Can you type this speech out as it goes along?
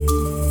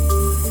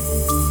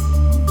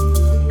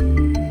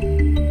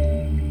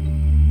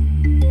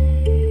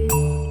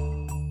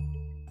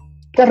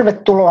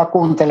Tervetuloa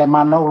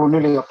kuuntelemaan Oulun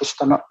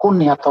yliopiston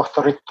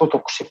Kunniatohtorit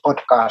tutuksi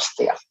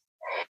podcastia.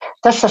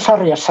 Tässä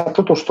sarjassa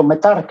tutustumme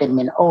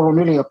tarkemmin Oulun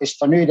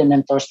yliopiston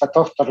 11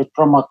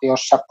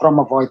 tohtoripromotiossa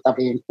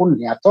promovoitaviin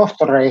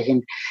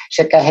kunniatohtoreihin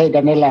sekä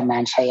heidän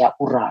elämäänsä ja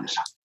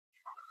uraansa.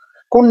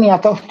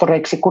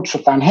 Kunniatohtoreiksi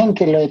kutsutaan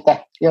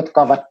henkilöitä,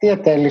 jotka ovat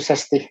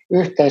tieteellisesti,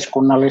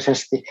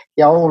 yhteiskunnallisesti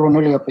ja Oulun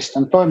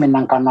yliopiston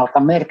toiminnan kannalta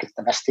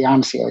merkittävästi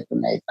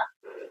ansioituneita.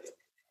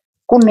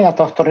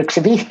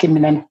 Kunniatohtoriksi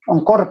vihkiminen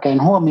on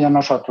korkein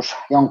huomionosoitus,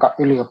 jonka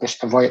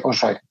yliopisto voi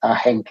osoittaa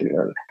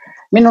henkilölle.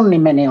 Minun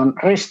nimeni on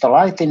Risto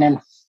Laitinen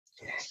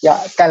ja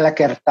tällä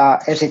kertaa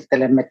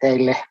esittelemme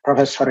teille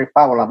professori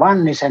Paula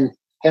Vannisen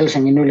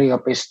Helsingin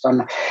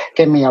yliopiston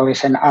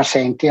kemiallisen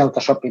aseen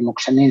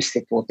kieltosopimuksen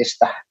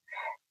instituutista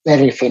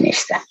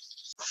Verifinistä.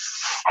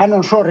 Hän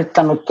on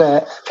suorittanut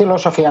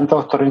filosofian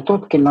tohtorin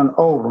tutkinnon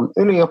Oulun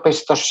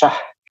yliopistossa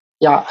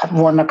ja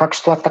vuonna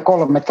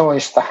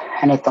 2013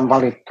 hänet on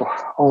valittu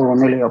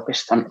Oulun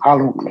yliopiston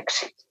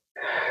alumniksi.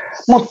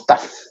 Mutta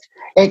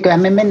eiköhän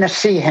me mennä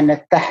siihen,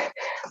 että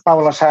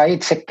Paula saa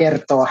itse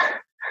kertoa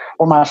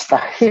omasta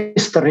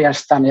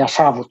historiastaan ja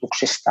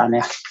saavutuksistaan.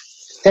 Ja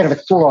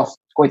tervetuloa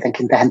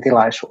kuitenkin tähän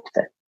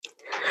tilaisuuteen.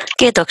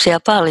 Kiitoksia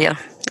paljon.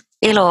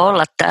 Ilo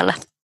olla täällä.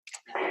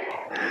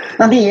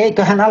 No niin,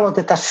 eiköhän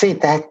aloiteta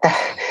siitä, että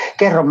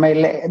kerro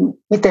meille,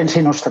 miten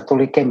sinusta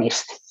tuli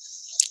kemisti?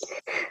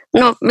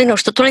 No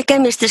minusta tuli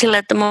kemisti sillä,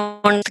 että mä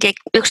olen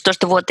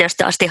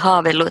 11-vuotiaasta asti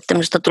haaveillut, että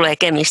minusta tulee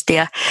kemisti.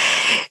 Ja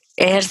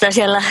eihän sitä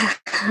siellä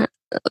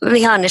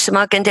Vihannissa, mä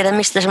oikein tiedä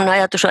mistä sellainen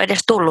ajatus on edes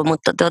tullut,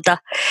 mutta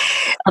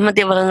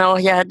ammatinvalinnan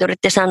ohjaajat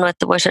yritti sanoa,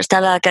 että voisi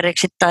sitä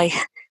lääkäriksi tai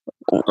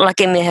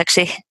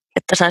lakimieheksi,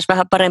 että saisi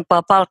vähän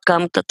parempaa palkkaa,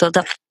 mutta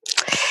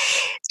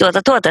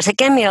se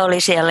kemia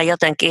oli siellä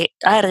jotenkin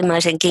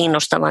äärimmäisen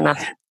kiinnostavana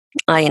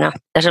aina.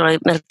 Ja se oli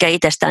melkein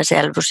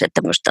itsestäänselvyys,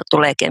 että minusta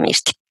tulee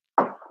kemisti.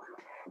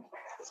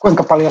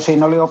 Kuinka paljon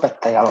siinä oli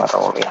opettajalla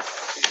roolia?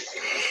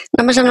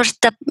 No mä sanoisin,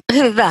 että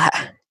hyvin vähän.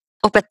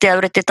 Opettaja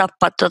yritti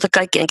tappaa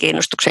kaikkien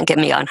kiinnostuksen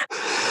kemiaan.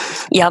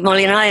 Ja mä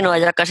olin ainoa,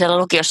 joka siellä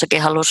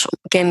lukiossakin halusi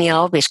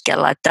kemiaa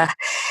opiskella, että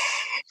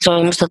se oli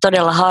minusta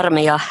todella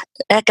harmi. Ja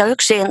ehkä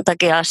yksin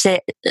takia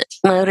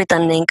mä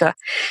yritän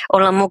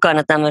olla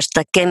mukana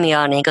tämmöistä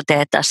kemiaa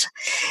tehtäisiin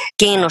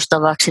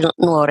kiinnostavaksi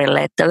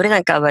nuorille, että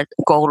yritän käydä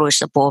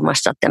kouluissa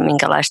puhumassa, että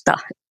minkälaista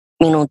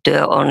minun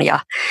työ on. Ja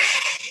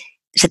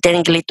se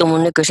tietenkin liittyy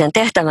mun nykyiseen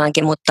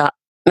tehtäväänkin, mutta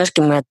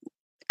myöskin mä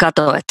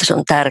katson, että se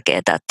on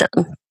tärkeää, että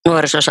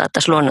nuoriso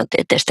saataisiin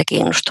luonnontieteestä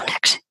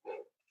kiinnostuneeksi.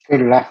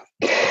 Kyllä.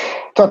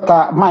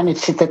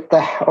 Mainitsit,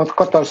 että olet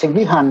kotoisin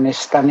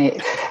Vihannista,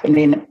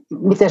 niin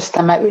miten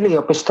tämä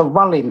yliopiston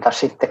valinta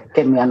sitten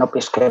kemian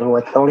opiskeluun,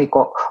 että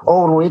oliko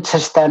Oulu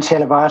itsestään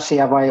selvä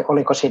asia vai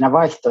oliko siinä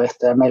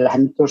vaihtoehtoja?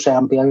 Meillähän nyt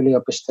useampia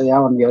yliopistoja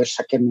on,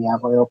 joissa kemiaa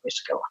voi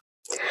opiskella.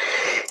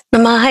 No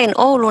mä hain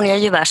Oulun ja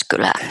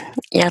Jyväskylään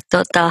ja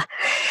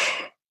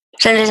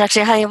sen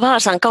lisäksi hain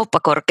Vaasan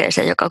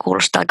kauppakorkeeseen, joka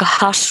kuulostaa aika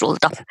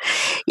hassulta.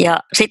 Ja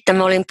sitten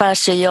mä olin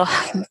päässyt jo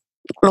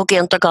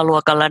lukion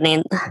takaluokalla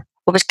niin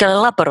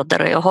opiskelemaan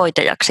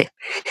laboratoriohoitajaksi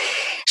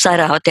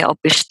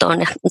sairaanhoitajaopistoon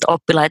ja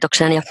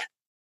oppilaitokseen. Ja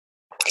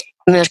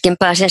myöskin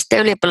pääsin sitten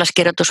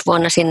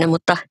ylioppilaskirjoitusvuonna sinne,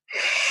 mutta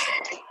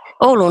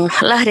Oulun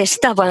lähdin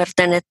sitä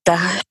varten, että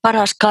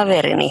paras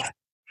kaverini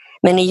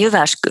meni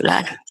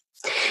Jyväskylään.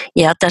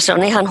 Ja tässä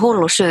on ihan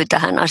hullu syy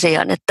tähän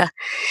asiaan, että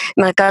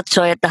mä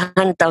katsoin, että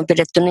häntä on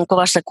pidetty niin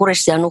kovassa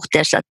kurissa ja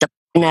nuhteessa, että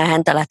minä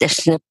häntä lähtisi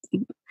sinne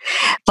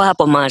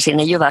paapomaan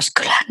sinne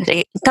Jyväskylään.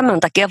 Eli tämän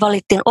takia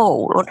valittiin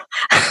Oulun.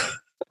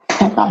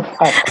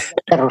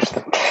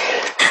 Perustettu.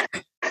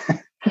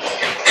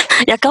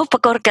 Ja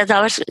kauppakorkeata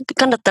olisi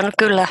kannattanut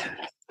kyllä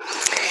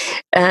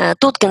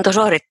tutkinto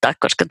suorittaa,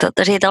 koska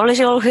siitä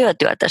olisi ollut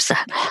hyötyä tässä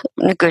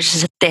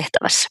nykyisessä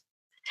tehtävässä.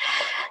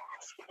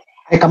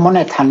 Aika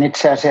monethan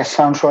itse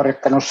asiassa on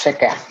suorittanut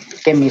sekä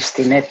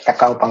kemistin että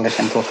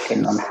kaupallisen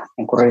tutkinnon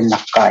niin kuin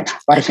rinnakkain,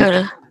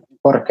 varsinkin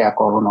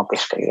korkeakoulun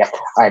opiskelijat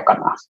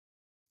aikanaan.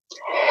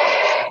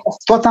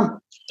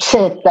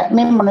 Se, että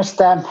millainen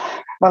tämä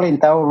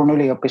valinta Oulun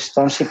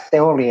yliopistoon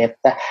sitten oli,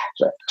 että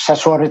sä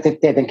suoritit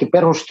tietenkin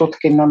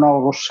perustutkinnon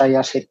Oulussa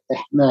ja sitten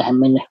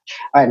myöhemmin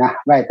aina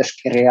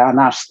väitöskirjaan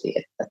asti,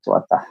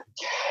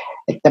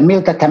 että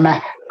miltä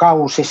tämä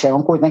kausi, se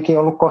on kuitenkin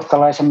ollut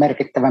kohtalaisen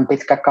merkittävän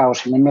pitkä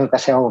kausi, niin miltä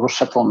se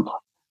Oulussa tuntuu?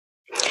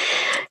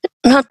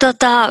 No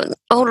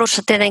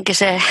Oulussa tietenkin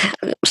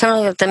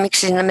sanoin, että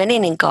miksi siinä meni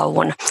niin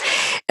kauan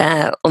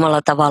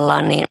omalla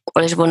tavallaan, niin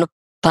olisi voinut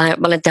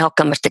paljon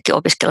tehokkaammastikin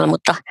opiskella,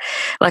 mutta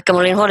vaikka mä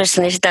olin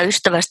huolissani sitä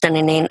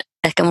ystävästäni, niin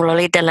ehkä mulla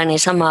oli itselläni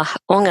sama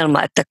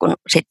ongelma, että kun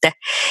sitten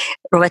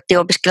ruvettiin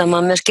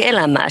opiskelemaan myöskin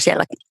elämää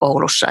siellä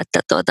Oulussa, että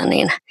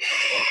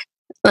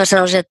mä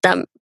sanoisin, että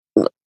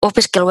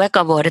opiskelu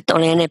ekavuodet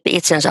oli enemmän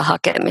itsensä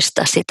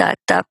hakemista sitä,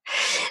 että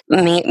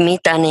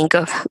mitä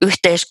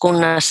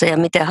yhteiskunnassa ja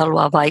miten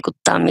haluaa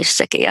vaikuttaa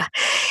missäkin.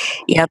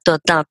 Ja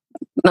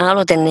mä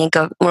aloitin,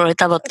 mulla oli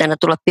tavoitteena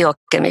tulla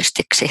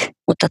biokemistiksi,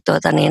 mutta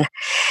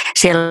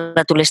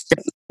siellä tuli sitten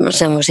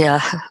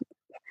semmoisia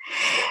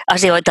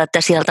asioita,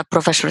 että sieltä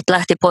professorit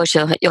lähti pois,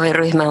 joihin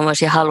ryhmään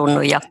olisi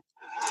halunnut. Ja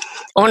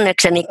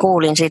onnekseni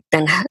kuulin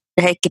sitten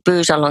Heikki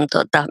Pyysalon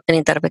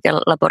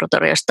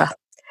elintarvikelaboratoriosta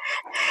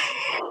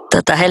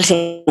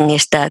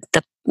Helsingistä, että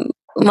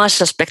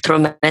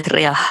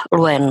massaspektrometria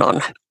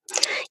luennon.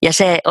 Ja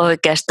se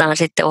oikeastaan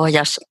sitten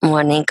ohjasi mua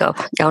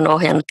ja on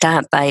ohjannut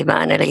tähän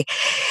päivään. Eli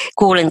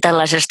kuulin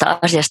tällaisesta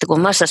asiasta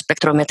kuin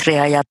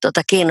massaspektrometria ja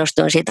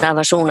kiinnostuin siitä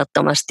aivan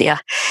suunnattomasti. Ja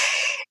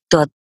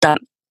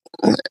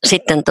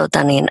sitten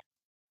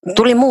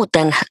tuli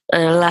muuten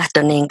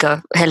lähtö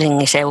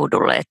Helsingin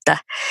seudulle, että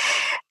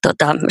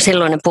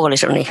silloinen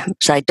puolisoni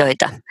sai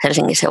töitä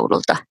Helsingin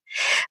seudulta.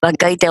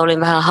 Vaikka itse olin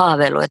vähän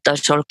haaveillut, että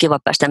olisi ollut kiva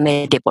päästä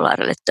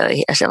Medipolaarille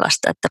töihin ja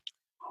sellaista.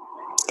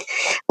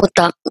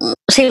 Mutta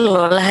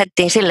silloin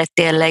lähdettiin sille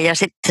tielle ja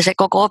sitten se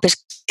koko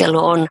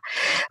opiskelu on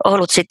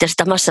ollut sitten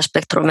sitä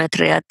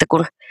massaspektrometriaa, että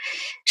kun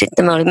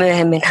sitten mä olin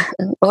myöhemmin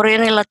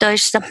Orionilla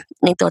töissä,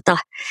 niin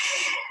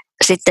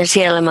sitten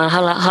siellä mä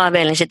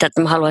haaveilin sitä,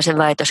 että mä haluaisin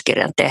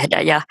väitöskirjan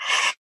tehdä ja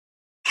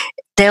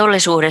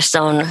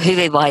teollisuudessa on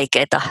hyvin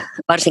vaikeaa,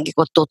 varsinkin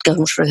kun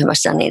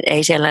tutkimusryhmässä, niin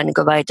ei siellä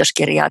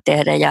väitöskirjaa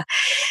tehdä ja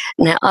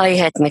ne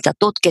aiheet, mitä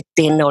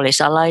tutkittiin, ne oli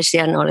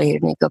salaisia, ne oli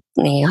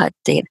niin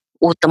haettiin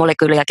uutta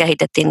molekyyliä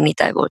kehitettiin,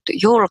 niitä ei voitu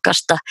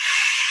julkaista.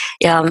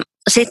 Ja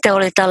sitten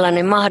oli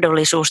tällainen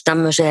mahdollisuus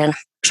tämmöiseen,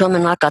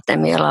 Suomen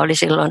Akatemialla oli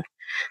silloin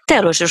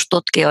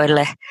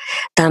teollisuustutkijoille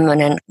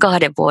tämmöinen 2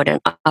 vuoden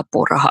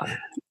apuraha,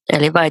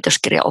 eli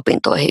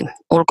väitöskirjaopintoihin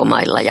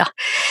ulkomailla. Ja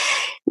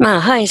mä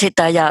hain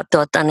sitä ja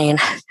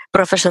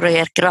professori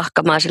Erkki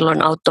Rahkamaa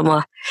silloin auttoi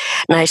mua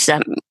näissä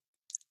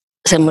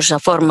semmoisissa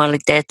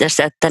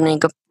formaliteeteissa, että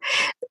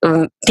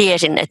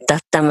tiesin, että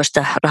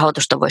tämmöistä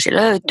rahoitusta voisi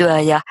löytyä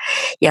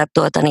ja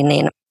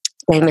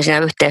teimme siinä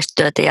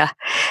yhteistyötä ja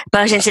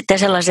pääsin sitten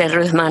sellaiseen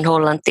ryhmään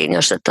Hollantiin,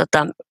 jossa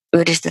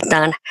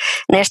yhdistetään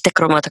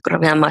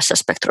nestekromatografian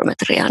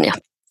massaspektrometriaan ja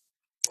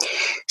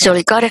se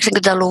oli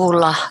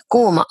 80-luvulla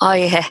kuuma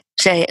aihe.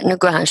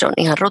 Nykyään se on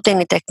ihan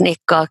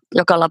rutiinitekniikkaa,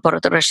 joka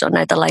laboratoriossa on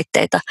näitä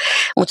laitteita,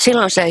 mutta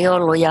silloin se ei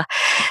ollut ja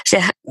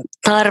se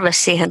tarve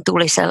siihen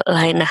tuli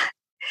lähinnä,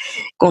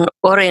 kun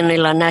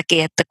Orionilla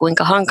näki, että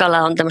kuinka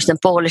hankalaa on tämmöisten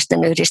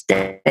poolisten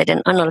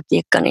yhdisteiden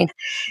analytiikka, niin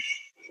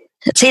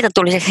siitä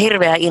tuli se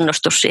hirveä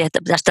innostus siihen, että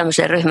pitäisi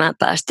tämmöiseen ryhmään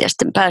päästä. Ja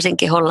sitten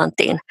pääsinkin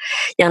Hollantiin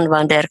Jan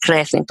van der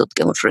Greefin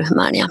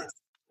tutkimusryhmään. Ja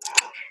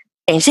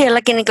tein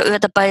sielläkin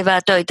yötä päivää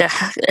töitä,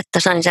 että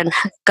sain sen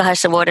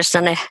 2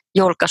 vuodessa ne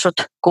julkaisut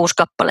 6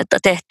 kappaletta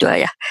tehtyä.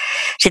 Ja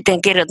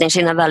sitten kirjoitin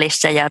siinä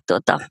välissä.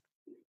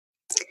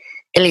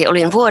 Eli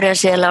olin vuoden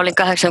siellä, olin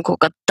 8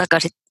 kuukautta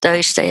takaisin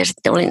töissä ja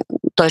sitten olin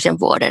toisen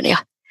vuoden. Ja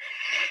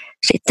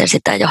sitten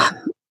sitä jo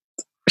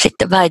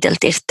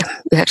väiteltiin sitten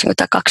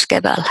 92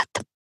 keväällä.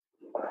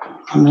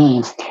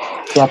 Niin.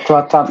 Ja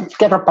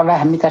kerropa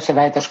vähän, mitä se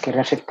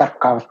väitöskirja sitten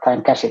tarkkaan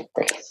ottaen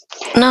käsitteli.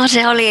 No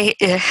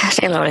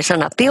siellä oli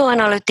sana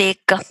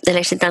bioanalytiikka,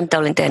 eli sitä mitä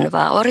olin tehnyt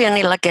vaan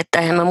Orionillakin, että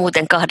eihän mä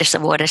muuten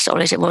 2 vuodessa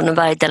olisi voinut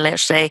väitellä,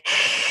 jos ei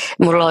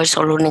mulla olisi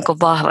ollut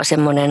vahva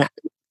semmoinen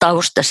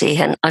tausta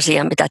siihen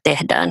asiaan, mitä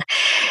tehdään.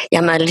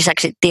 Ja mä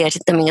lisäksi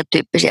tiesin, että minkä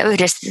tyyppisiä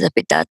yhdisteitä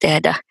pitää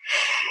tehdä.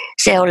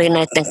 Se oli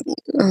näiden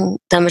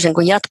tämmöisen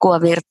kuin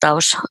jatkuva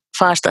virtaus,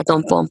 fast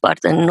atom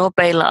bombard,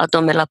 nopeilla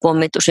atomeilla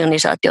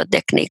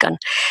pommitusjonisaatiotekniikan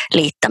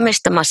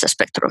liittämistä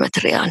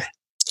massaspektrometriaan.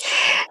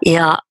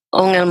 Ja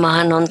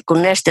ongelmahan on,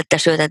 kun nestettä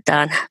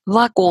syötetään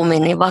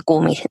vakuumiin, niin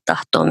vakuumi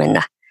tahtoo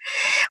mennä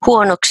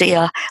huonoksi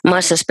ja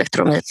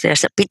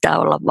massaspektrometriassa pitää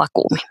olla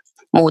vakuumi.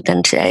 Muuten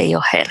se ei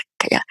ole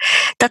herkkä. Ja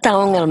tätä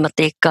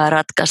ongelmatiikkaa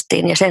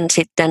ratkaistiin ja sen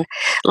sitten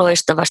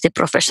loistavasti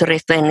professori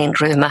Fennin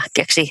ryhmä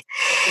keksi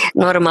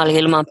normaali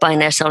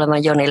ilmanpaineessa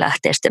olevan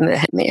jonilähteestä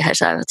myöhemmin ja he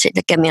saivat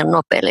siitä kemian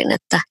Nobelin.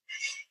 Että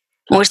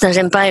muistan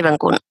sen päivän,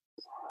 kun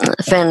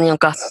Fenn,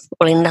 jonka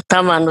olin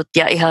tavannut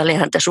ja ihaili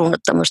häntä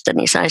suunnattomusta,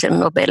 niin sai sen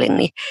Nobelin,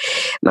 niin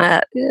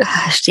mä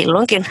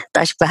silloinkin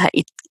taisi vähän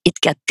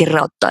itkeä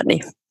tirauttaa,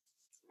 niin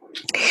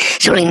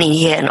se oli niin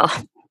hienoa.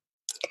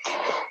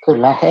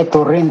 Kyllä,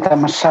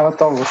 eturintamassa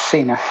olet ollut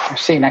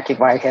siinäkin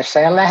vaiheessa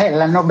ja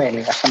lähellä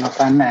Nobelia,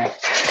 sanotaan näin.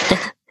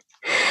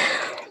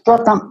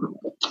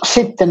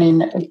 Sitten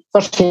niin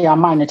tosiaan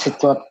mainitsit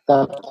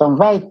tuon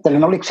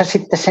väittelyn. Oliko sä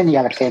sitten sen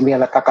jälkeen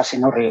vielä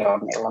takaisin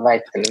Orionilla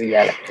väittelyn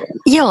jälkeen?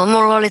 Joo,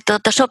 mulla oli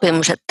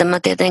sopimus, että mä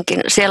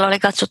tietenkin, siellä oli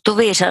katsottu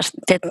viisaasti,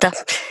 että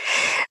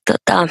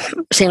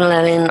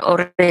silloin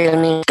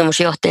Orionin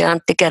tutkimusjohtaja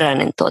Antti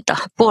Keränen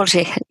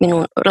puolsi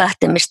minun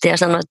lähtemistä ja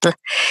sanoi, että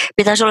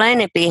pitäisi olla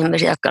enemmän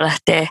ihmisiä, jotka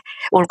lähtee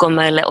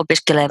ulkomaille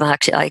opiskelemaan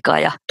vähäksi aikaa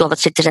ja tuovat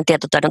sitten sen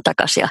tietotaidon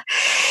takaisin.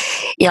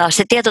 Ja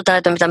se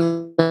tietotaito, mitä mä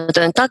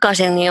toin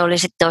takaisin, niin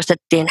sitten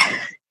ostettiin,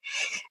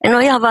 en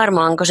ole ihan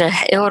varma, onko se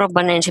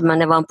Euroopan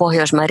ensimmäinen, vaan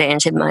Pohjoismaiden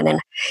ensimmäinen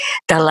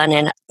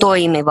tällainen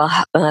toimiva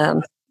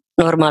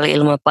normaali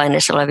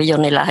ilmanpaineessa oleva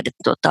jonilähde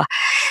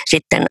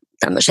sitten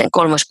tämmöiseen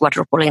 3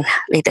 kvadrupolin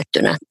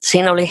liitettynä.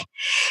 Siinä oli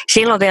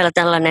silloin vielä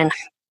tällainen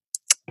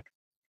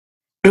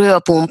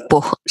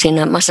ryöpumppu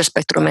siinä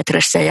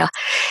massaspektrometrissä ja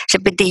se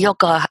piti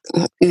joka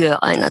yö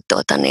aina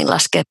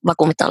laskea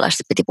vakuumit alas,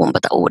 piti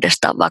pumpata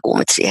uudestaan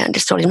vakuumit siihen.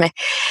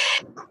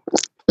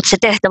 Se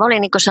tehtävä oli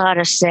niin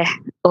saada se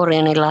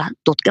Orionilla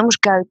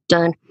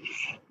tutkimuskäyttöön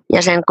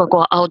ja sen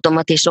koko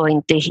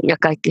automatisointi ja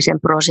kaikki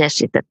sen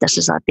prosessit, että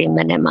se saatiin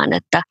menemään.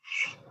 Että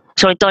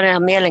se oli todella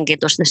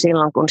mielenkiintoista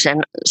silloin, kun sen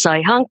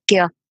sai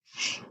hankkia.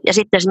 Ja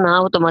sitten mä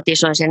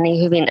automatisoin sen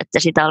niin hyvin, että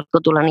sitä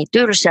alkoi tulla niin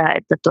tyrsää,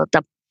 että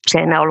se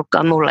ei enää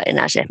ollutkaan mulle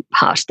enää se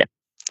haaste.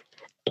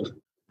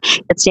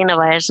 Et siinä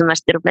vaiheessa mä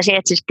sitten rupesin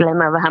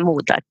etsiskelemään vähän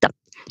muuta, että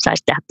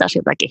saisi tehdä taas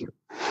jotakin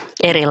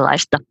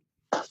erilaista.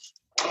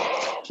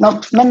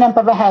 No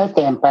mennäänpä vähän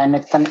eteenpäin,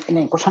 että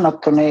niin kuin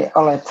sanottu, niin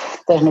olet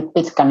tehnyt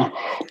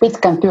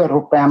pitkän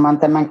työrupeaman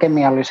tämän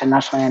kemiallisen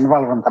asojen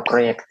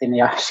valvontaprojektin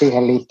ja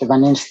siihen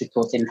liittyvän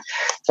instituutin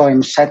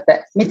toimissa,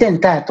 että miten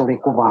tämä tuli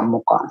kuvaan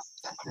mukaan?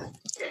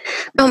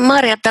 No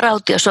Marjatta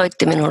Rautio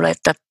soitti minulle,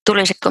 että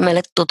tulisiko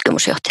meille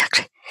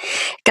tutkimusjohtajaksi.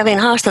 Kävin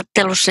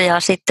haastattelussa ja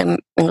sitten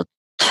minut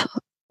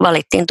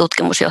valittiin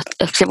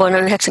tutkimusjohtajaksi vuonna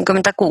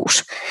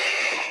 1996.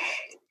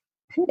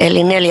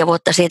 Eli 4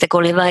 vuotta siitä, kun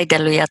olin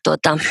väitellyt ja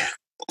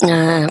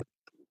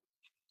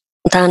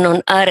tämä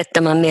on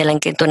äärettömän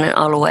mielenkiintoinen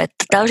alue,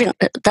 että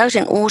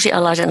täysin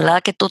uusialaisen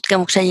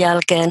lääketutkimuksen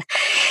jälkeen,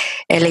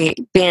 eli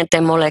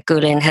pienten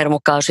molekyylin,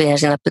 hermokaasujen,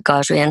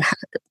 sinappikaasujen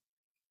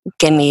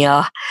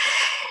kemiaa.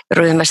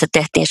 Ryhmässä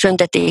tehtiin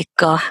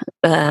syntetiikkaa,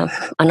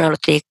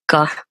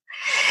 analytiikkaa,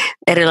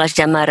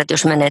 erilaisia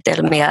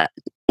määritysmenetelmiä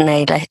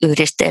näille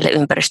yhdisteille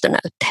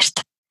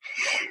ympäristönäytteistä.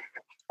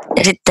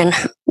 Ja sitten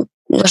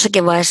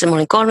jossakin vaiheessa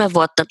olin 3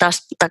 vuotta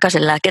taas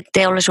takaisin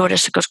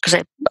lääketeollisuudessa, koska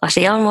se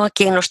asia on minua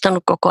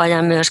kiinnostanut koko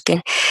ajan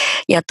myöskin.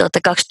 Ja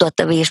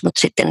 2005 mut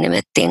sitten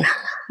nimettiin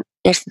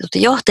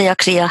instituutin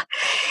johtajaksi ja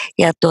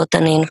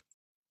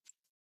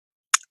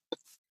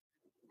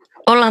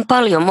ollaan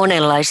paljon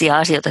monenlaisia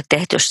asioita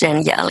tehty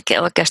sen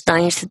jälkeen. Oikeastaan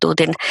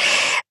instituutin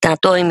tämä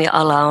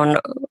toimiala on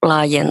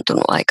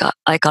laajentunut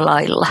aika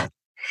lailla.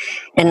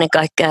 Ennen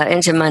kaikkea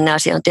ensimmäinen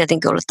asia on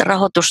tietenkin ollut, että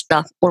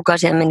rahoitusta.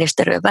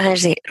 Ulkoasiainministeriö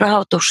vähensi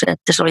rahoituksen,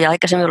 että se oli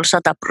aikaisemmin ollut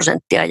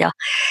 100% ja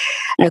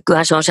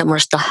nykyään se on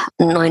semmoista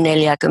noin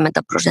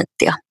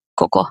 40%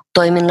 koko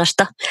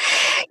toiminnasta.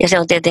 Ja se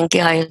on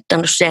tietenkin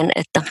aiheuttanut sen,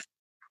 että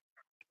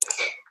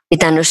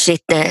pitänyt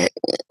sitten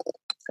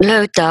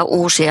löytää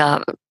uusia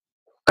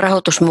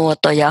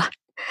rahoitusmuotoja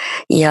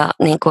ja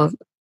niin kuin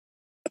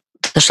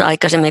tuossa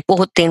aikaisemmin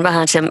puhuttiin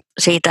vähän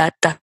siitä,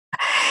 että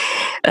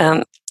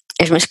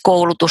esimerkiksi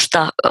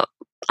koulutusta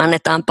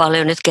annetaan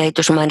paljon nyt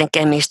kehitysmaiden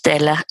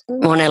kemisteillä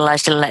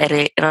monenlaisilla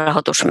eri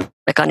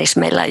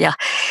rahoitusmekanismeilla ja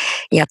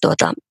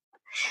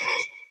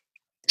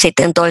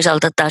sitten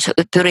toisaalta taas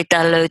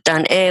pyritään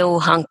löytämään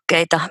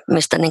EU-hankkeita,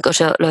 mistä niin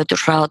se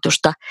löytyisi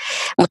rahoitusta,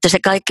 mutta se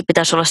kaikki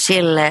pitäisi olla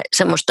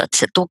semmoista, että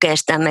se tukee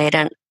sitä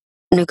meidän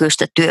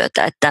nykyistä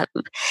työtä, että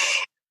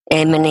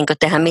ei me niin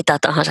tehdä mitä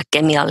tahansa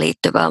kemiaan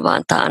liittyvää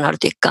tai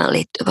analytiikkaan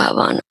liittyvää,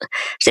 vaan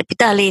se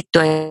pitää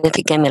liittyä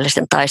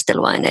kemiallisten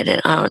taisteluaineiden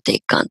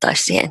analytiikkaan tai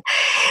siihen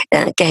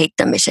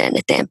kehittämiseen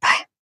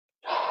eteenpäin.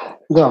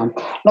 Joo.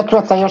 No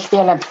jos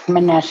vielä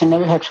mennään sinne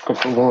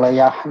 90-luvulle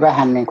ja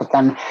vähän niin kuin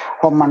tämän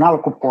homman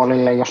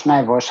alkupuolille, jos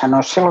näin voi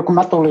sanoa. Silloin kun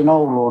mä tulin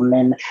Ouluun,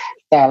 niin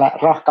täällä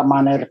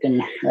Rahkamaan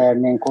Erkin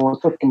niin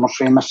kuin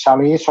tutkimusryhmässä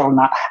oli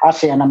isona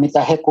asiana,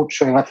 mitä he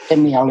kutsuivat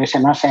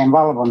kemiallisen aseen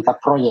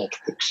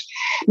valvontaprojektiksi.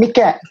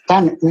 Mikä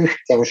tämän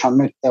yhteys on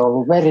nyt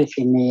ollut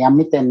Verifiniin ja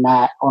miten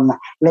nämä on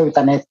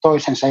löytäneet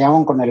toisensa ja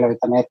onko ne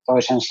löytäneet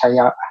toisensa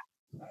ja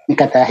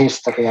mikä tämä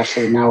historia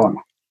siinä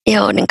on?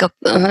 Joo, niin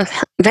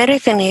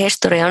Verifinin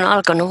historia on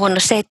alkanut vuonna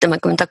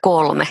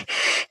 1973,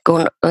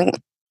 kun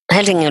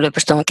Helsingin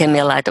yliopiston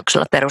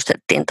kemialaitoksella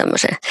perustettiin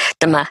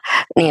tämä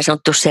niin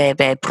sanottu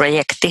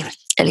CV-projekti,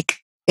 eli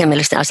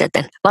kemiallisten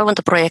aseiden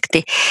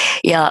valvontaprojekti,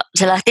 ja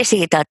se lähti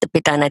siitä, että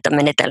pitää näitä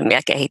menetelmiä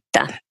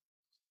kehittää.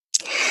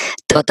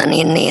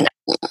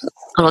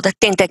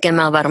 Aloitettiin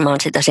tekemään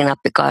varmaan sitä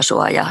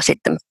sinappikaasua ja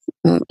sitten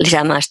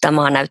lisäämään sitä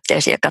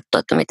maanäytteisiä ja katsoa,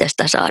 että miten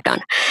sitä saadaan.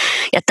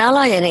 Ja tämä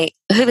laajeni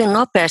hyvin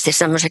nopeasti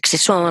semmoiseksi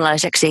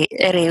suomalaiseksi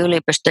eri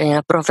yliopistojen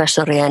ja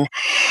professorien,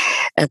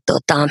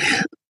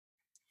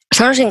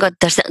 sanoisinko,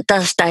 että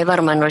tästä ei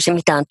varmaan olisi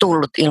mitään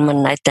tullut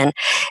ilman näiden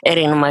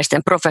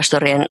erinomaisten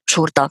professorien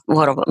suurta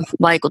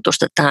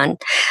vuorovaikutusta tähän.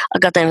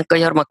 Akateemikko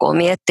Jorma K.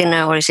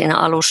 Miettinen oli siinä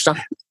alussa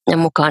ja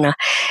mukana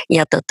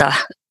ja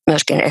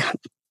myöskin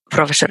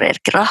professori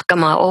Erkki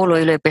Rahkamaa Oulun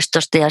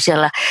yliopistosta ja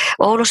siellä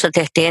Oulussa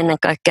tehtiin ennen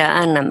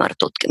kaikkea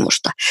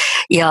NMR-tutkimusta.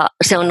 Ja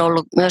se on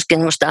ollut myöskin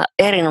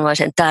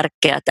erinomaisen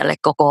tärkeää tälle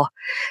koko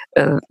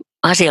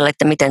asialle,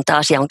 että miten tämä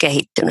asia on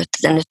kehittynyt.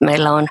 Ja nyt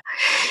meillä on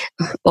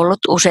ollut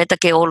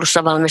useitakin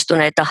Oulusta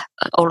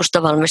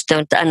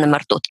valmistuneita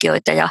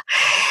NMR-tutkijoita ja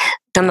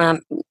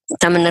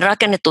tämmöinen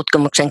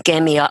rakennetutkimuksen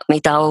kemia,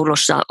 mitä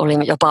Oulussa oli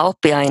jopa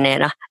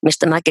oppiaineena,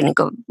 mistä mäkin niin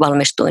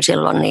valmistuin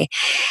silloin, niin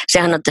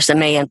sehän on tässä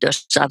meidän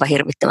työssä aivan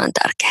hirvittävän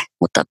tärkeä.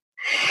 Mutta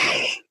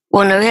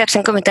vuonna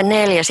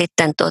 1994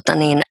 sitten,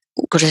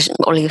 kun se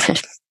oli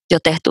jo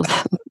tehty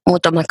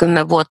muutama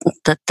 10 vuotta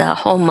tätä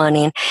hommaa,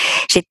 niin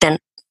sitten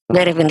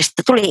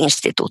Verifinistä tuli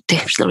instituutti.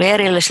 Se tuli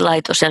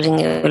erillislaitos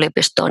Helsingin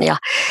yliopistoon, ja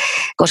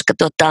koska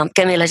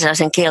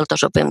Kemiläisen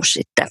kieltosopimus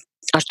sitten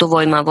astui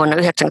voimaan vuonna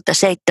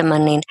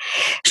 1997, niin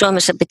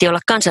Suomessa piti olla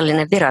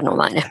kansallinen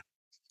viranomainen.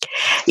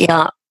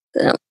 Ja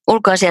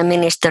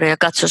ulkoasiainministeriö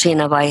katsoi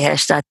siinä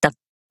vaiheessa, että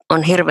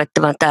on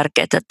hirvettävän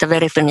tärkeää, että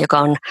Verifin, joka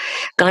on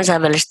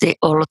kansainvälisesti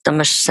ollut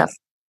tämmöisessä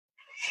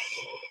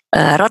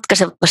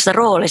ratkaisevassa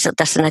roolissa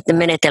tässä näiden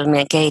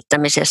menetelmien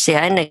kehittämisessä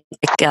ja ennen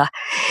kaikkea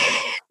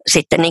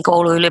sitten niin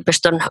Oulun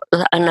yliopiston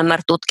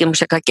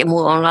NMR-tutkimus ja kaikki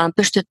muu ollaan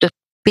pystytty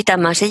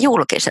pitämään se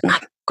julkisena,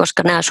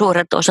 koska nämä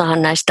suuret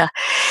osahan näistä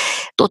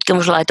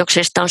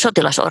tutkimuslaitoksista on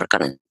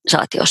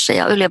sotilasorganisaatiossa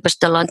ja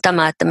yliopistolla on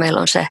tämä, että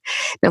meillä on se,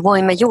 me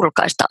voimme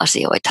julkaista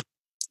asioita.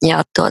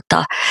 Ja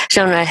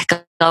se on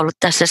ehkä ollut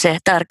tässä se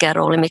tärkeä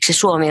rooli, miksi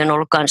Suomi on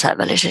ollut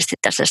kansainvälisesti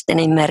tässä sitten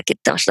niin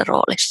merkittävässä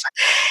roolissa.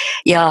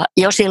 Ja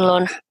jo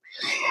silloin,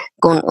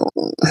 kun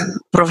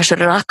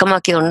professori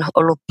Rahkamäki on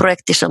ollut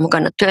projektissa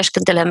mukana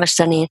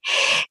työskentelemässä, niin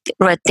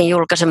ruvettiin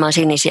julkaisemaan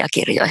sinisiä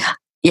kirjoja.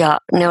 Ja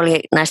ne oli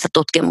näistä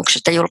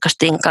tutkimuksista,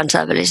 julkaistiin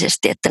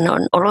kansainvälisesti, että ne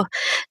on ollut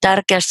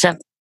tärkeässä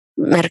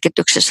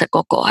merkityksessä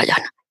koko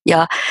ajan.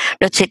 Ja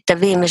nyt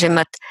sitten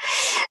viimeisimmät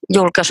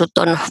julkaisut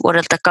on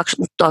vuodelta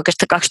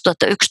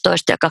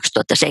 2011 ja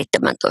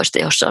 2017,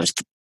 jossa on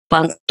sitten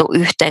pantu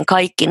yhteen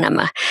kaikki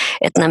nämä,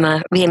 että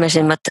nämä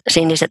viimeisimmät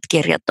siniset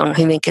kirjat on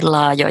hyvinkin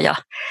laajoja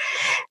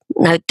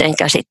näytteen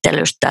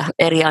käsittelystä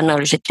eri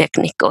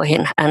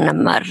analyysitekniikoihin,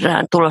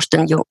 NMR:ään,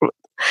 tulosten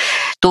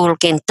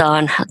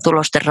tulkintaan,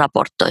 tulosten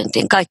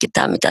raportointiin, kaikki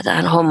tämä, mitä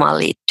tähän hommaan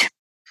liittyy.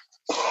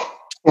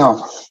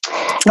 Joo.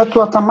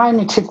 No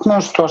mainitsit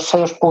myös tuossa,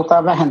 jos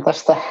puhutaan vähän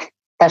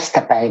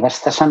tästä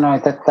päivästä,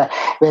 sanoit, että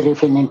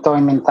Verifinin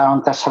toiminta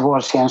on tässä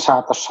vuosien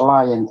saatossa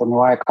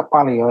laajentunut aika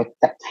paljon.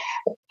 Että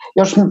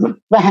jos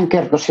vähän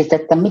kertoisit,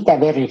 että mitä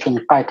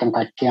Verifin kaiken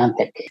kaikkiaan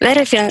tekee?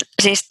 Verifin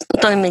siis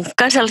toimii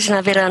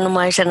kansallisena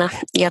viranomaisena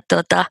ja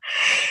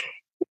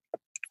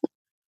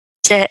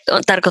se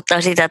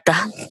tarkoittaa sitä, että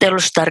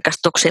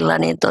teollisuustarkastuksilla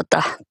niin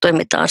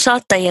toimitaan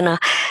saattajina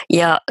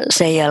ja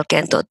sen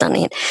jälkeen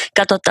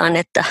katsotaan,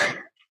 että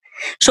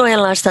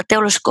suojellaan sitä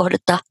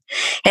teollisuuskohdetta,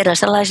 heidän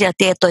sellaisia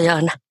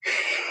tietojaan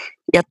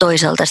ja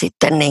toisaalta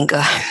sitten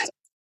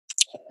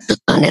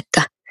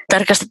että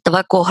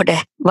tarkastettava kohde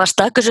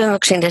vastaa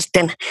kysymyksiin ja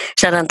sitten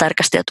saadaan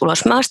tarkastajat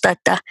ulos maasta,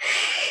 että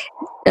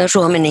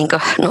Suomi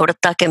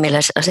noudattaa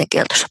Kemiläisen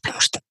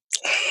asekieltosopimusta.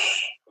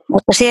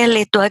 Mutta siihen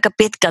liittyy aika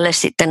pitkälle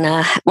sitten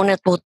nämä monet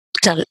muut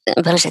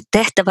väliset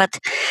tehtävät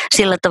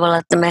sillä tavalla,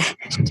 että me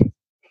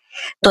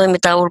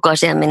toimitaan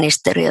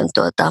ulkoasiainministeriön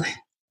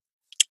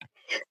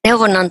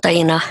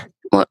neuvonantajina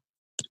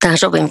tähän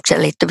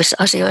sopimukseen liittyvissä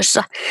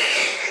asioissa.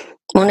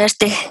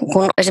 Monesti,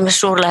 kun esimerkiksi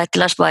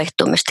suurlähettiläs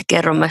vaihtuu, mistä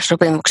kerromme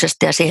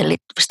sopimuksesta ja siihen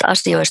liittyvistä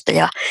asioista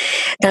ja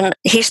tämän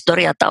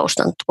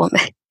historiataustan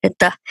tuomme.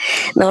 Että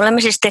me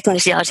olemme siis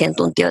teknisiä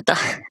asiantuntijoita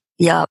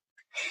ja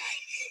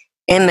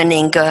emme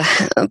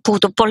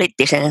puutu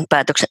poliittiseen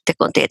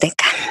päätöksentekoon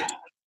tietenkään.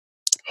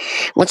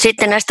 Mutta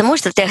sitten näistä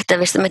muista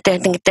tehtävistä me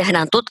tietenkin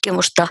tehdään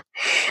tutkimusta.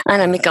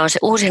 Aina mikä on se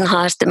uusin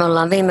haaste. Me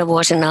ollaan viime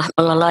vuosina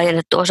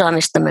laajennettu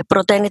osaamistamme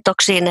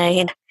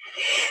proteiinitoksiineihin,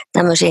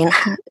 tämmöisiin,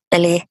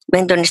 eli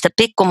menty niistä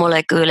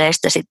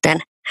pikkumolekyyleistä sitten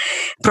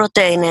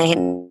proteiineihin,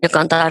 joka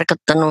on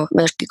tarkoittanut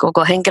myöskin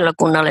koko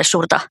henkilökunnalle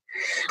suurta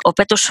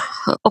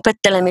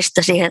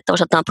opettelemista siihen, että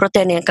osataan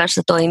proteiinien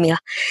kanssa toimia.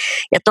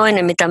 Ja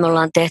toinen, mitä me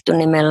ollaan tehty,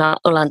 niin meillä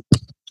ollaan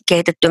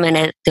kehitetty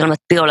menetelmät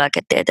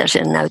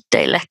biolääketieteellisille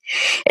näytteille,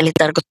 eli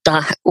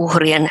tarkoittaa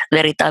uhrien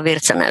veri- tai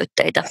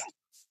virtsanäytteitä.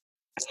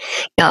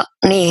 Ja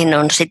niihin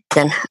on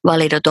sitten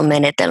validoitu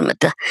menetelmät.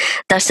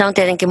 Tässä on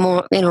tietenkin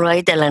minulla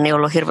itselläni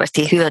ollut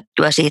hirveästi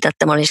hyötyä siitä,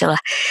 että mä olin siellä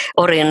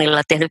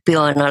Orionilla tehnyt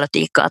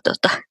bioanalytiikkaa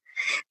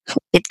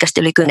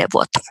pitkästi yli 10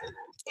 vuotta.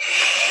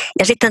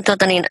 Ja sitten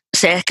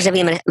se ehkä se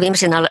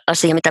viimeisin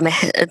asia, mitä me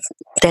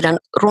tehdään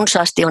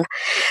runsaasti on,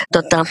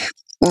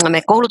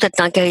 me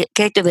koulutetaan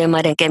kehittyvien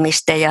maiden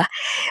kemistejä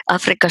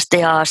Afrikasta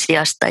ja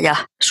Aasiasta ja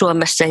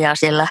Suomessa ja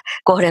siellä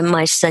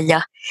kohdemaissa.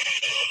 Ja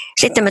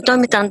sitten me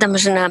toimitaan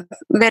tämmöisenä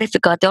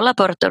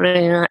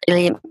verifikaatiolaboratoriona,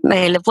 eli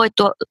meille voi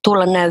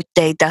tulla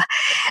näytteitä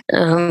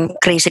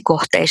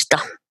kriisikohteista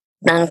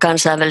tämän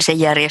kansainvälisen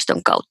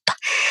järjestön kautta.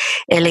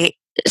 Eli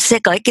se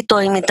kaikki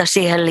toiminta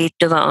siihen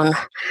liittyvä on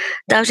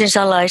täysin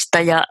salaista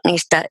ja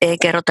niistä ei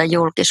kerrota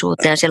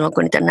julkisuuteen silloin,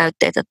 kun niitä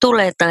näytteitä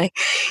tulee tai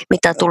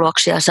mitä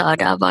tuloksia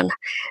saadaan, vaan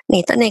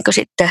niitä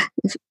sitten,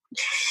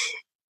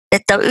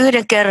 että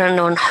yhden kerran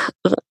on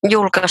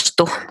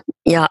julkaistu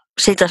ja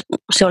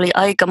se oli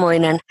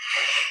aikamoinen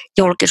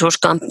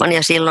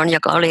julkisuuskampanja silloin,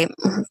 joka oli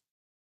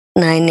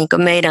näin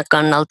meidän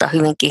kannalta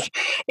hyvinkin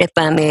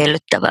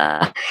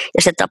epämiellyttävää.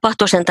 Ja se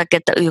tapahtui sen takia,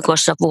 että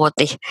YK:ssa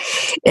vuoti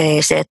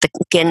se, että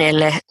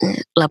kenelle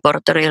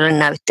laboratorioille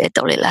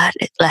näytteitä oli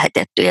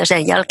lähetetty. Ja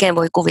sen jälkeen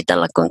voi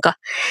kuvitella, kuinka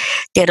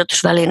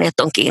tiedotusvälineet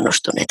on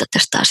kiinnostuneita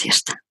tästä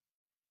asiasta.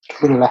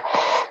 Kyllä.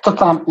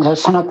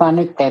 Sanotaan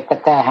nyt, että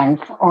tämähän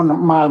on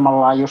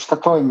maailmanlaajuista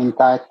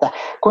toimintaa, että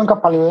kuinka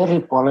paljon eri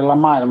puolilla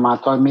maailmaa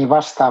toimii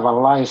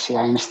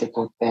vastaavanlaisia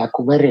instituutteja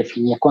kuin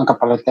Verifin ja kuinka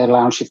paljon teillä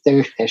on sitten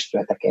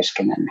yhteistyötä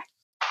keskenänne?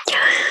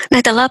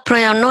 Näitä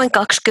labroja on noin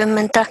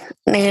 20.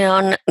 Niillä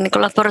on niin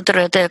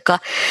laboratorioita, jotka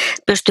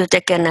pystyy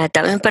tekemään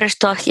näitä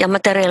ympäristö- ja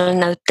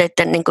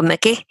materiaalinäytteitä, niin kuin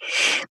mekin.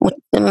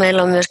 Mutta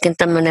meillä on myöskin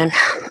tämmöinen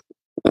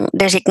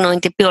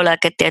designointi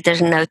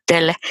biolääketieteellisen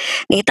näytteelle.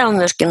 Niitä on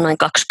myöskin noin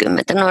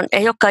 20. No,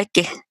 ei ole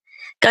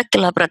kaikki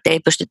labrat ei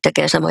pysty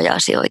tekemään samoja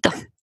asioita.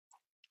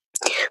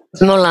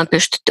 Me ollaan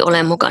pystytty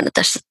olemaan mukana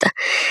tässä.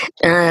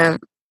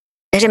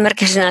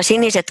 Esimerkiksi nämä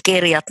siniset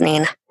kirjat,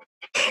 niin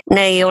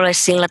ne ei ole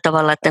sillä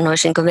tavalla, että ne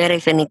olisi niin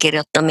Verifinin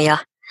kirjoittamia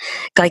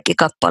kaikki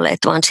kappaleet,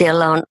 vaan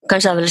siellä on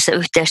kansainvälisessä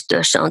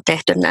yhteistyössä on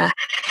tehty nämä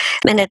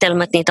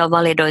menetelmät, niitä on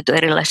validoitu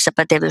erilaisissa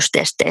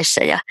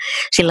pätevyystesteissä ja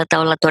sillä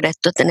tavalla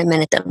todettu, että ne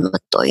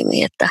menetelmät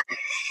toimii.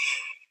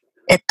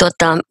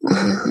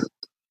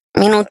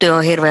 Minun työ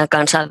on hirveän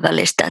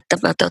kansainvälistä, että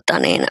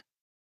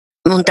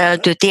mun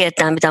täytyy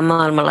tietää, mitä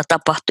maailmalla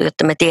tapahtuu,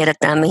 jotta me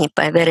tiedetään, mihin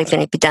päin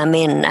Verifini pitää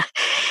mennä.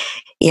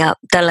 Ja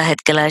tällä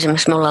hetkellä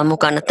esimerkiksi me ollaan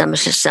mukana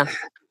tämmöisessä,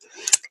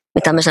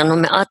 mitä me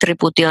sanomme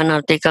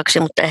attribuutionalytikaksi,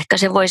 mutta ehkä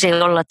se voisi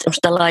olla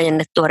tämmöistä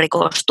laajennettua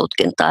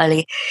rikostutkintaa.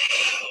 Eli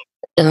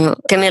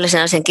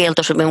kemiallisen aseen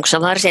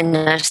kieltosopimuksessa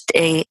varsinaisesti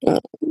ei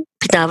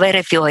pitää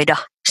verifioida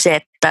se,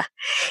 että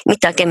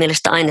mitä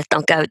kemiallista ainetta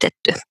on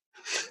käytetty.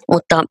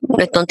 Mutta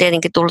nyt on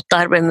tietenkin tullut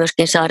tarve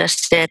myöskin saada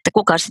se, että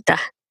kuka sitä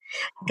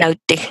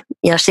käytti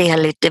ja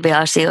siihen liittyviä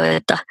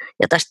asioita,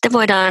 jota sitten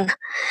voidaan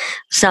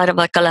saada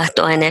vaikka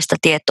lähtöaineesta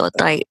tietoa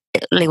tai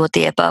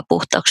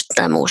liuotiepäpuhtauksesta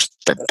tai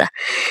muusta. Että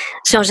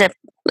se on se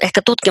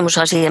ehkä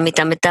tutkimusasia,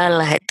 mitä me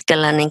tällä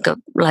hetkellä niin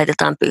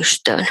laitetaan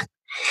pystyyn.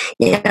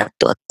 Ja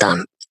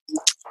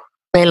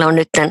meillä on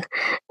nyt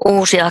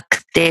uusi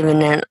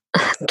aktiivinen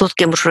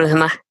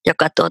tutkimusryhmä,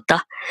 joka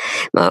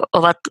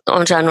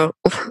on saanut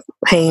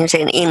heihin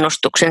sen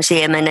innostuksen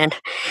siemenen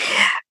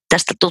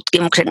tästä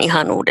tutkimuksen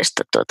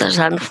ihanuudesta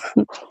saanut.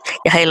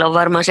 Ja heillä on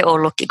varmaan se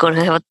ollutkin, kun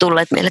he ovat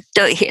tulleet meille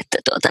töihin.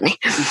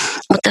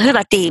 Mutta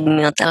hyvä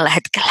tiimi on tällä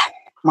hetkellä.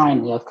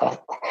 Mainiota.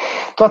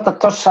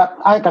 Tuossa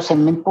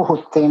aikaisemmin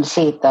puhuttiin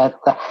siitä,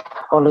 että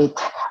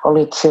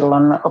olit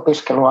silloin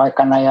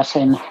opiskeluaikana ja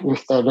sen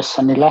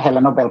yhteydessä niin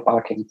lähellä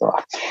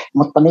Nobel-palkintoa.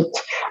 Mutta nyt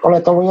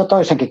olet ollut jo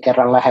toisenkin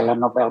kerran lähellä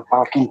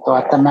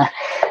Nobel-palkintoa.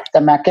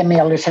 Tämä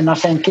kemiallisen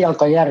aseen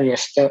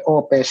kieltojärjestö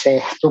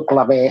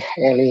OPCW,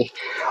 eli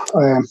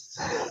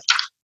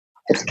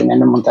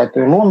mun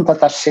täytyy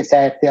luntata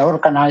sitä, että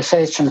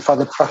Organization for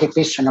the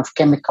Prohibition of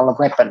Chemical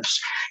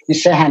Weapons,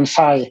 niin sehän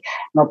sai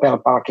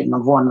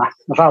Nobel-palkinnon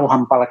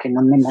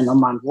rauhanpalkinnon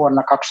nimenomaan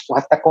vuonna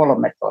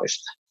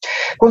 2013.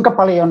 Kuinka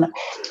paljon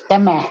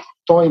tämä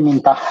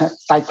toiminta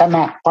tai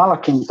tämä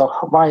palkinto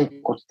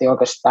vaikutti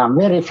oikeastaan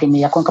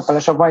Verifiniin ja kuinka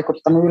paljon se on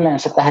vaikuttanut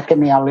yleensä tähän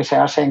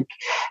kemiallisen aseen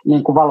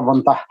niin kuin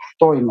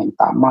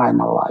valvontatoimintaan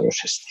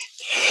maailmanlaajuisesti?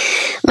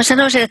 Mä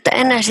sanoisin, että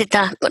ennen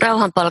sitä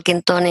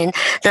rauhanpalkintoa niin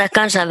tätä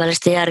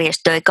kansainvälistä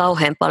järjestöä ei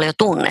kauhean paljon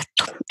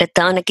tunnettu.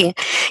 Että ainakin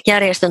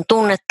järjestön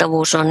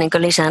tunnettavuus on niin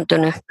kuin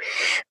lisääntynyt.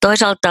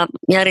 Toisaalta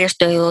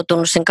järjestö on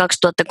joutunut sen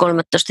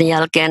 2013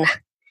 jälkeen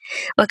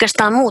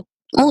oikeastaan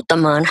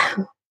muuttamaan.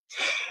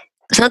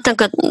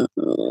 Sanotaanko,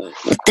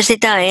 että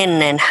sitä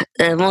ennen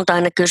multa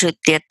aina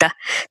kysyttiin, että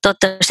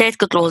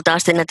 70-luvulta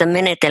asti näitä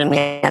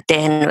menetelmiä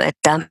tehnyt,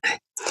 että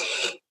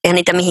ei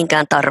niitä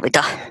mihinkään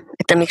tarvita,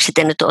 että miksi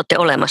te nyt olette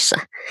olemassa.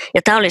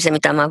 Ja tämä oli se,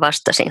 mitä mä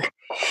vastasin.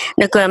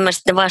 Nykyään mä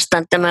sitten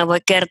vastaan, että mä voi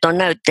kertoa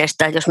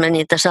näytteestä, jos me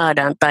niitä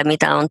saadaan tai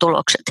mitä on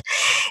tulokset.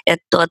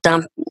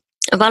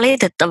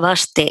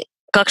 Valitettavasti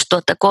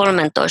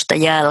 2013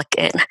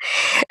 jälkeen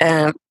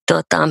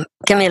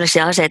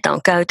kemiallisia aseita on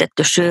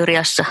käytetty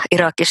Syyriassa,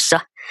 Irakissa,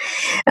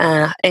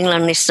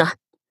 Englannissa,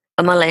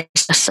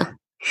 Malesiassa.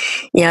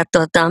 Ja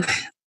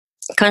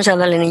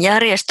kansainvälinen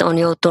järjestö on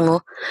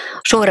joutunut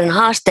suuren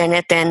haasteen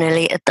eteen,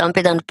 eli että on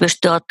pitänyt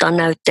pystyä ottaa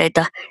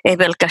näytteitä, ei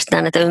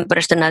pelkästään näitä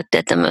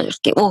ympäristönäytteitä,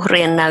 myöskin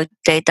uhrien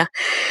näytteitä,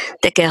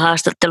 tekee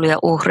haastatteluja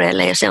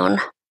uhreille ja se on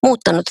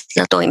muuttanut